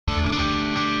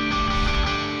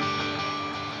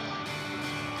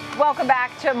Welcome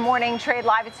back to Morning Trade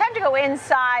Live. It's time to go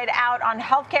inside out on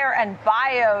healthcare and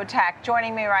biotech.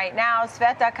 Joining me right now,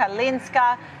 Tsvetta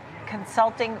Kaleynska,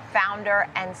 consulting founder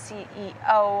and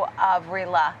CEO of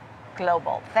RILA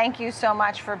Global. Thank you so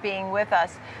much for being with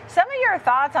us. Some of your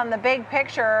thoughts on the big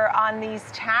picture on these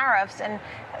tariffs and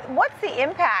what's the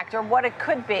impact or what it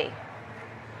could be?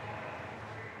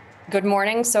 Good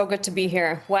morning. So good to be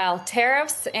here. Well,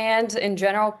 tariffs and in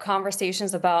general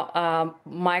conversations about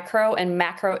micro and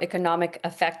macroeconomic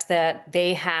effect that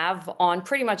they have on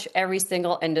pretty much every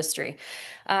single industry.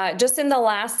 Just in the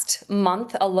last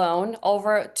month alone,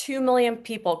 over 2 million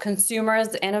people, consumers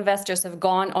and investors, have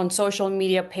gone on social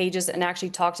media pages and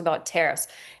actually talked about tariffs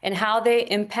and how they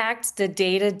impact the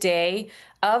day-to-day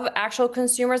of actual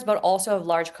consumers, but also of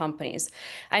large companies.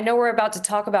 I know we're about to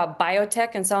talk about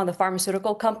biotech and some of the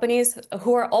pharmaceutical companies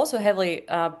who are also heavily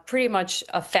pretty much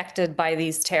affected by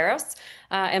these tariffs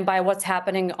and by what's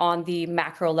happening on the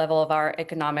macro level of our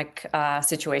economic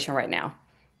situation right now.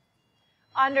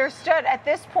 Understood. At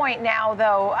this point now,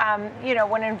 though,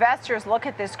 when investors look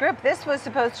at this group, this was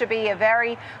supposed to be a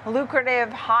very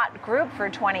lucrative, hot group for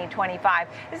 2025.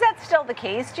 Is that still the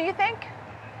case, do you think?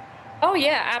 Oh,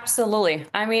 yeah, absolutely.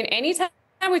 I mean, anytime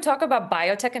we talk about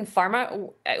biotech and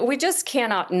pharma, we just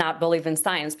cannot not believe in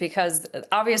science, because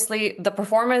obviously the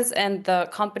performers and the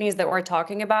companies that we're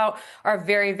talking about are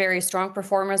very, very strong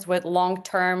performers with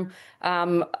long-term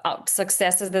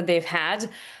successes that they've had.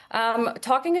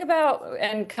 Talking about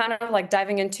and kind of like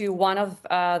diving into one of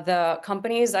the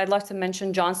companies, I'd like to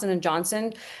mention Johnson &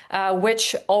 Johnson,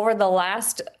 which over the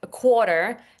last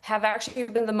quarter have actually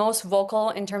been the most vocal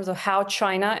in terms of how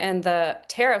China and the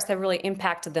tariffs have really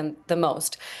impacted them the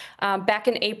most. Back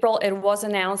in April, it was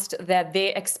announced that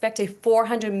they expect a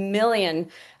 $400 million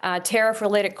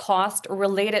tariff-related cost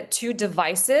related to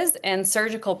devices and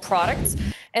surgical products.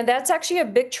 And that's actually a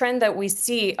big trend that we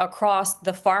see across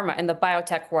the pharma and the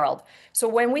biotech world. So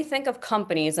when we think of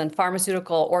companies and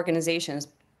pharmaceutical organizations,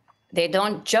 they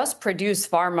don't just produce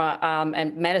pharma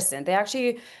and medicine. They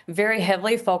actually very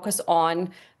heavily focus on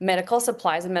medical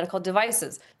supplies and medical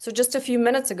devices. So just a few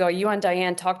minutes ago, you and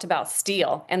Diane talked about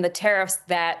steel and the tariffs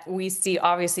that we see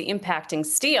obviously impacting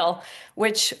steel,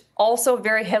 which also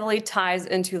very heavily ties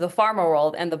into the pharma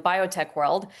world and the biotech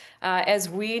world, as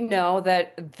we know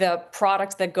that the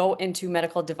products that go into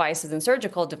medical devices and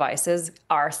surgical devices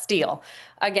are steel.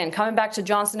 Again, coming back to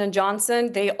Johnson &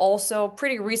 Johnson, they also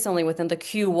pretty recently within the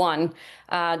Q1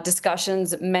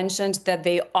 discussions mentioned that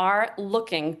they are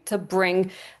looking to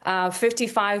bring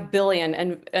 $55 billion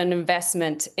in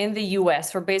investment in the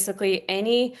US for basically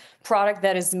any product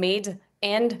that is made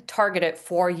and targeted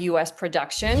for US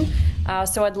production.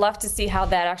 So I'd love to see how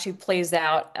that actually plays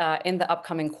out in the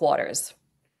upcoming quarters.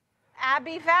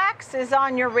 Abivax is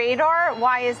on your radar.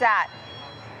 Why is that?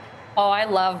 Oh, I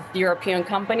love European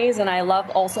companies, and I love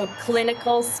also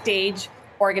clinical stage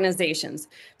organizations.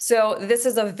 So this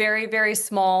is a very, very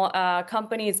small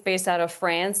company. It's based out of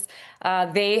France.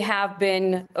 They have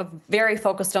been very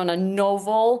focused on a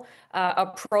novel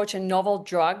approach, a novel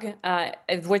drug,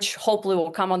 which hopefully will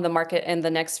come on the market in the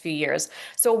next few years.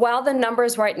 So while the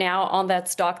numbers right now on that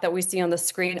stock that we see on the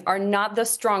screen are not the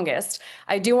strongest,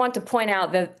 I do want to point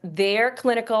out that their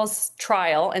clinical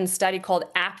trial and study called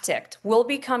ABVX will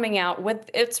be coming out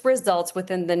with its results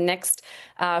within the next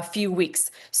few weeks.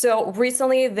 So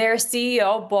recently, their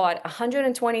CEO bought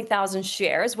 120,000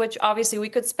 shares, which obviously we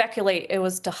could speculate it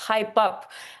was to hype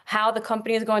up how the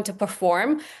company is going to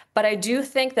perform. But I do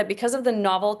think that because of the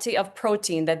novelty of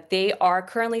protein that they are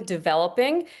currently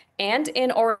developing and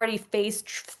in already phase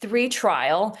 3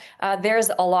 trial,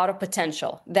 there's a lot of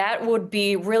potential. That would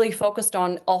be really focused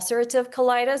on ulcerative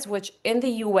colitis, which in the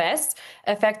US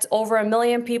affects over 1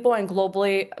 million people and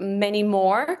globally many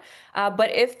more.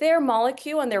 But if their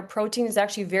molecule and their protein is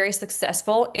actually very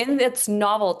successful in its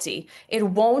novelty, it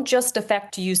won't just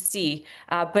affect UC,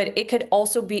 but it could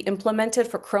also be implemented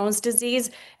for Crohn's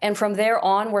disease. And from there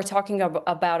on, we're talking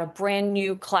about a brand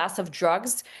new class of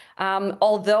drugs.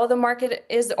 Although the market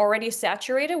is already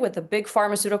saturated with the big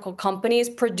pharmaceutical companies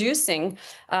producing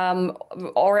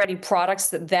already products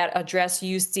that address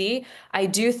UC, I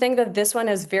do think that this one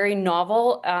is very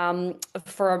novel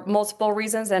for multiple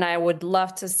reasons, and I would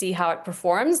love to see how it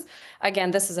performs.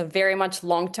 Again, this is a very much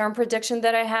long-term prediction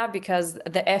that I have, because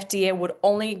the FDA would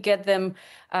only give them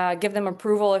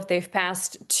approval if they've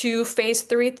passed 2 phase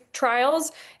 3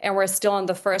 trials, and we're still in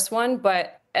the first one.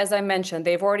 But as I mentioned,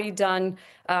 they've already done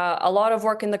a lot of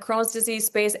work in the Crohn's disease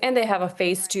space, and they have a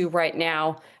phase 2 right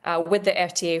now with the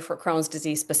FDA for Crohn's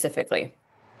disease specifically.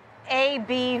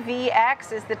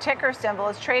 ABVX is the ticker symbol.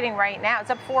 It's trading right now. It's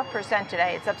up 4%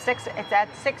 today. It's up six. It's at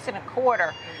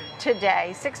 6.25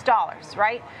 today. $6,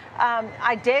 right?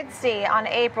 I did see on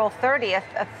April 30th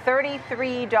a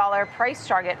 $33 price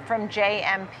target from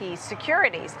JMP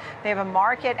Securities. They have a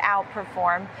market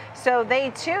outperform, so they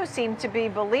too seem to be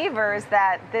believers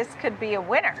that this could be a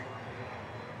winner.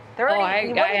 What do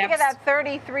you think of that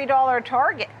 $33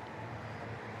 target?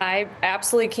 I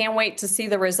absolutely can't wait to see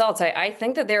the results. I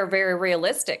think that they're very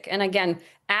realistic. And again,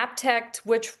 ABTech,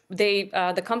 which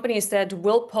the company said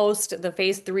will post the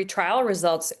phase 3 trial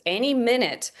results any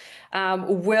minute,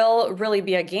 will really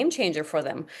be a game changer for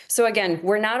them. So again,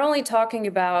 we're not only talking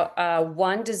about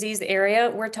one disease area,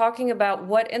 we're talking about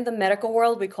what in the medical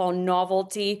world we call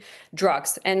novelty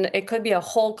drugs. And it could be a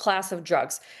whole class of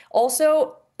drugs.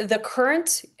 Also, the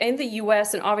current in the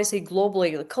US and obviously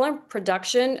globally, the current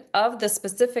production of the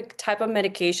specific type of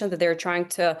medication that they're trying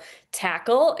to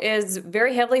tackle is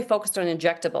very heavily focused on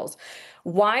injectables.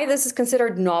 Why this is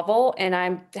considered novel, and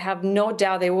I have no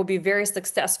doubt they will be very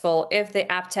successful if the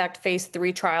ABTech phase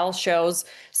 3 trial shows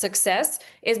success,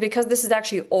 is because this is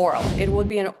actually oral. It would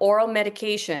be an oral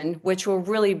medication, which will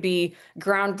really be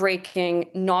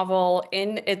groundbreaking, novel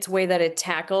in its way that it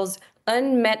tackles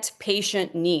unmet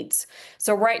patient needs.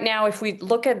 So right now, if we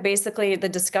look at basically the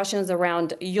discussions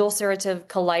around ulcerative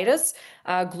colitis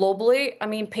globally, I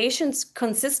mean, patients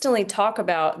consistently talk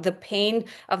about the pain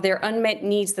of their unmet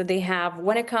needs that they have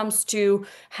when it comes to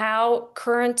how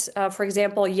current, for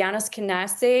example, Janus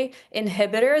kinase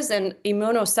inhibitors and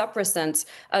immunosuppressants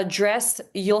address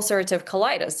ulcerative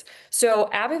colitis. So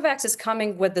Abivax is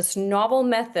coming with this novel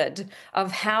method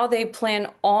of how they plan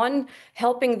on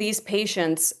helping these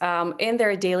patients in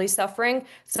their daily suffering.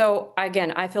 So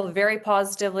again, I feel very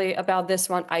positively about this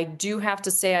one. I do have to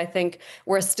say, I think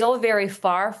we're still very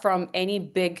far from any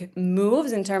big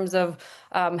moves in terms of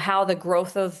how the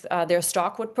growth of their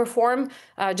stock would perform,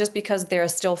 just because they're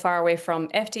still far away from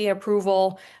FDA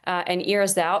approval and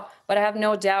years out. But I have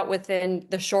no doubt within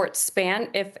the short span,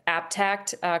 if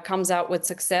ABTech comes out with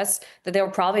success, that they'll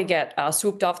probably get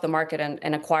swooped off the market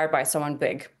and acquired by someone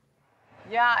big.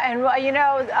 Yeah, and you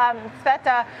know,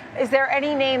 Tsvetta, is there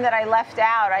any name that I left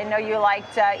out? I know you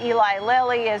liked Eli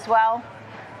Lilly as well.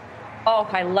 Oh,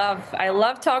 I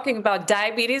love talking about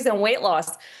diabetes and weight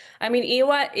loss. I mean,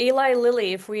 Eli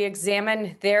Lilly, if we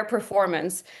examine their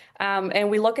performance and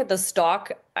we look at the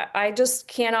stock, I just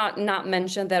cannot not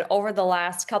mention that over the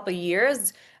last couple of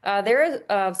years, their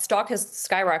stock has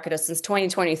skyrocketed since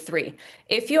 2023.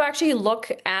 If you actually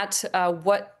look at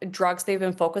what drugs they've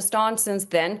been focused on since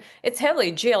then, it's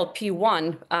heavily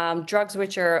GLP-1 drugs,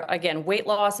 which are, again, weight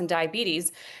loss and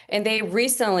diabetes. And they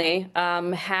recently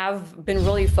have been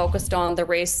really focused on the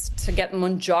race to get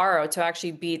Mounjaro to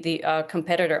actually beat the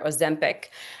competitor Ozempic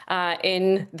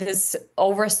in this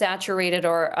oversaturated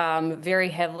or very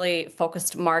heavily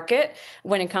focused market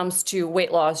when it comes to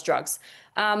weight loss drugs.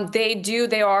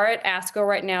 They are at ASCO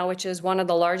right now, which is one of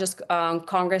the largest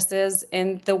congresses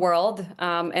in the world,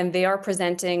 and they are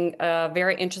presenting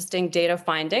very interesting data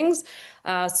findings.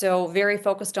 So very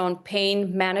focused on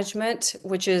pain management,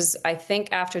 which is, I think,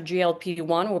 after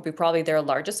GLP-1 will be probably their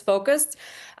largest focus.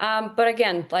 But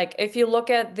again, like if you look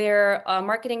at their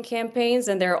marketing campaigns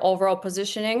and their overall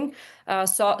positioning,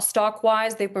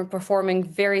 stock-wise, they've been performing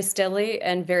very steadily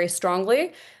and very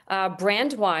strongly.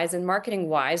 Brand-wise and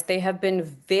marketing-wise, they have been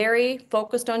very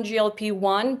focused on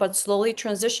GLP-1, but slowly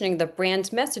transitioning the brand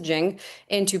messaging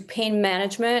into pain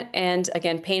management and,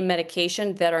 again, pain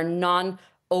medication that are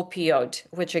non-opioid,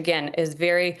 which, again, is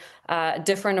very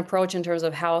different approach in terms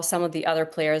of how some of the other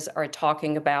players are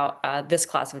talking about this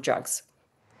class of drugs.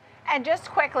 And just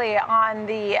quickly on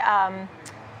the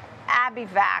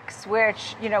Abivax,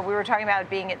 which, you know, we were talking about it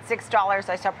being at $6.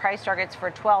 I saw price targets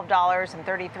for $12 and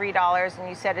 $33, and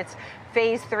you said it's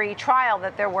phase 3 trial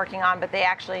that they're working on, but they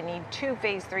actually need 2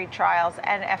 phase 3 trials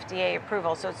and FDA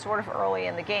approval, so it's sort of early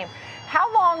in the game.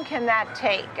 How long can that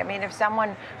take? I mean, if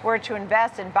someone were to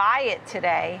invest and buy it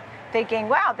today, thinking,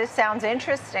 wow, this sounds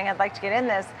interesting, I'd like to get in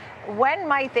this, when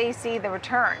might they see the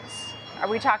returns? Are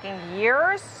we talking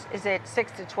years? Is it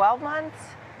 6 to 12 months?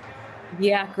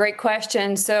 Yeah, great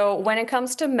question. So when it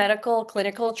comes to medical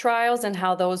clinical trials and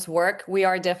how those work, we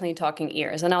are definitely talking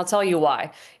years. And I'll tell you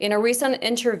why. In a recent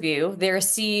interview, their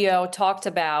CEO talked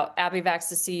about,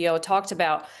 Abivax's CEO talked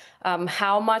about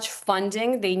how much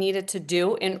funding they needed to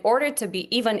do in order to be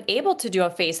even able to do a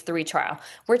phase 3 trial.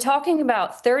 We're talking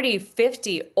about 30,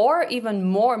 50, or even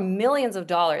more millions of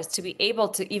dollars to be able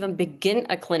to even begin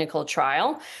a clinical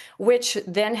trial, which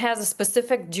then has a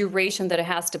specific duration that it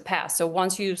has to pass. So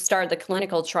once you start the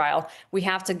clinical trial, we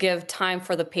have to give time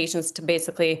for the patients to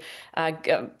basically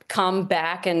come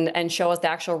back and show us the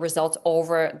actual results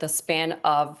over the span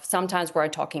of, sometimes we're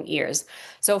talking years.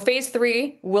 So phase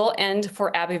 3 will end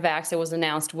for Abivax. It was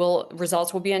announced.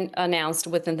 Results will be announced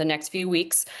within the next few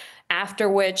weeks, after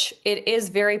which it is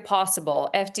very possible.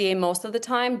 FDA most of the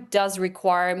time does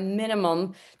require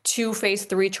minimum 2 phase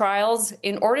 3 trials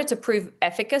in order to prove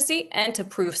efficacy and to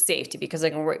prove safety, because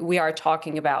we are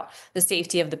talking about the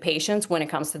safety of the patients when it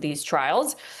comes to these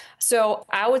trials. So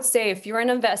I would say if you're an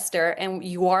investor and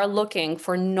you are looking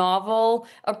for novel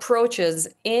approaches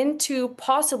into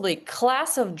possibly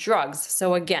class of drugs,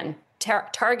 so again,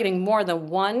 targeting more than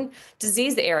one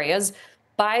disease areas,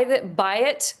 buy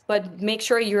it, but make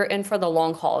sure you're in for the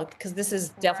long haul, because this is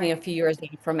definitely a few years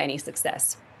from any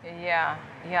success. Yeah.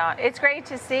 It's great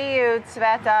to see you,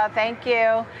 Tsvetta. Thank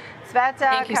you.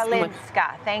 Tsvetta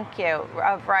Kaleynska, thank you,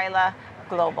 of Ryla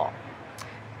Global.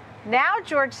 Now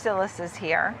George Tsilis is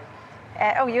here.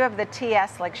 Oh, you have the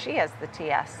TS like she has the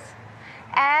TS.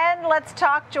 And let's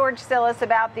talk, George Tsilis,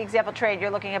 about the example trade. You're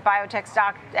looking at biotech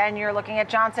stock, and you're looking at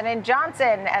Johnson &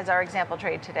 Johnson as our example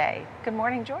trade today. Good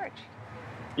morning, George.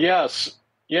 Yes.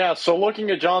 Yeah. So looking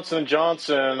at Johnson &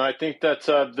 Johnson, I think that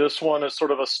this one is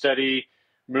sort of a steady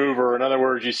mover. In other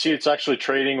words, you see it's actually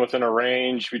trading within a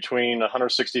range between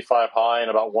 165 high and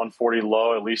about 140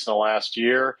 low, at least in the last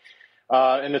year.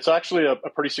 And it's actually a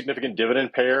pretty significant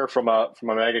dividend payer from a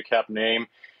mega cap name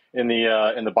in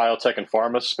the biotech and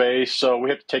pharma space. So we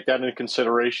have to take that into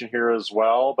consideration here as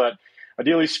well. But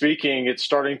ideally speaking, it's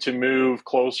starting to move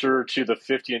closer to the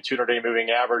 50 and 200-day moving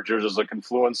averages as a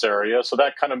confluence area. So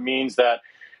that kind of means that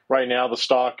right now the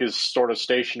stock is sort of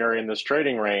stationary in this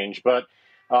trading range. But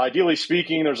ideally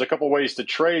speaking, there's a couple ways to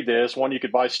trade this. One, you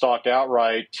could buy stock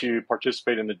outright to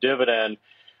participate in the dividend.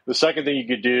 The second thing you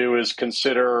could do is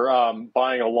consider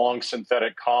buying a long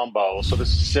synthetic combo. So this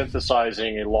is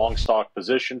synthesizing a long stock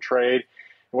position trade. And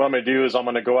what I'm going to do is I'm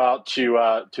going to go out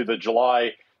to the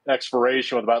July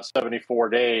expiration with about 74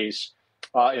 days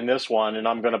in this one, and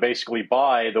I'm going to basically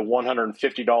buy the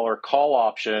 $150 call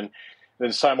option,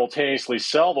 then simultaneously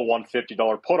sell the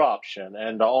 $150 put option.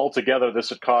 And altogether,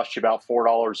 this would cost you about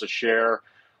 $4 a share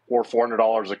or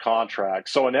 $400 a contract.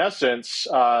 So in essence,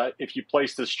 if you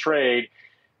place this trade,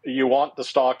 you want the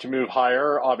stock to move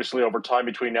higher, obviously over time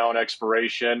between now and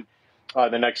expiration,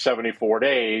 the next 74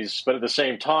 days. But at the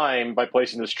same time, by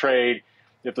placing this trade,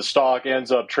 if the stock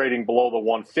ends up trading below the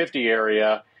 150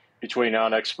 area between now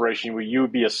and expiration, you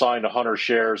would be assigned 100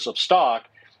 shares of stock.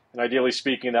 And ideally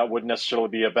speaking, that wouldn't necessarily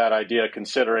be a bad idea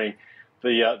considering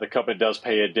the company does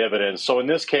pay a dividend. So in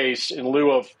this case, in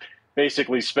lieu of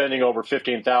basically spending over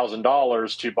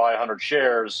 $15,000 to buy 100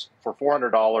 shares for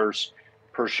 $400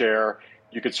 per share,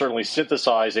 you could certainly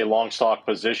synthesize a long stock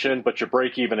position, but your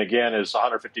break even again is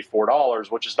 $154,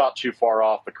 which is not too far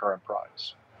off the current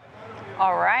price.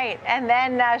 All right. And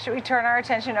then should we turn our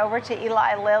attention over to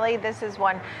Eli Lilly? This is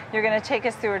one you're going to take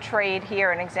us through a trade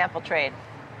here, an example trade.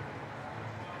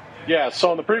 Yeah,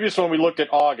 so in the previous one, we looked at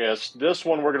August. This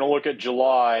one, we're going to look at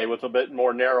July with a bit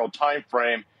more narrow time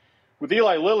frame. With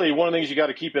Eli Lilly, one of the things you got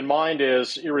to keep in mind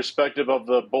is, irrespective of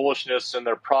the bullishness in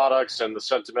their products and the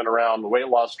sentiment around the weight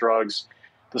loss drugs,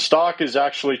 the stock is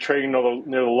actually trading near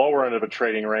the lower end of a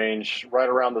trading range, right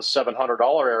around the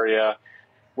 $700 area,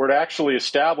 where it actually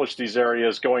established these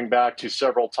areas going back to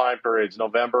several time periods,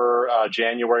 November,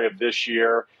 January of this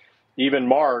year, even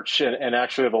March, and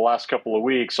actually the last couple of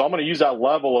weeks. So I'm going to use that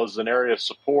level as an area of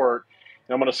support,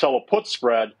 and I'm going to sell a put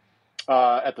spread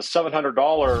at the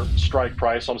 $700 strike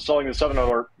price. So I'm selling the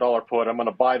 $700 put. I'm going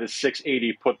to buy the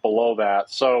 $680 put below that.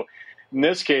 So in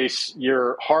this case,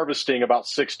 you're harvesting about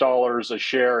 $6 a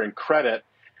share in credit,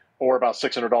 or about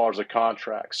 $600 a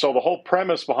contract. So the whole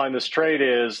premise behind this trade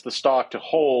is the stock to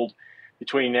hold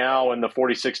between now and the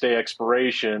 46-day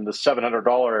expiration, the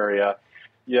 $700 area.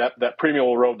 Yeah, that premium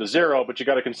will erode to zero, but you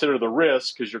got to consider the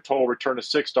risk, because your total return is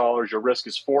 $6, your risk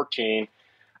is $14.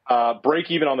 Break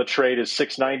even on the trade is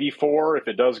 $6.94 if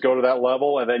it does go to that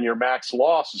level, and then your max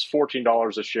loss is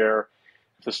 $14 a share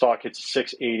if the stock hits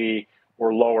 $6.80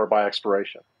 or lower by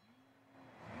expiration.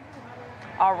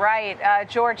 All right,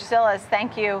 George Tsilis,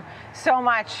 thank you so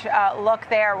much. Look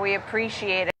there, we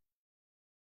appreciate it.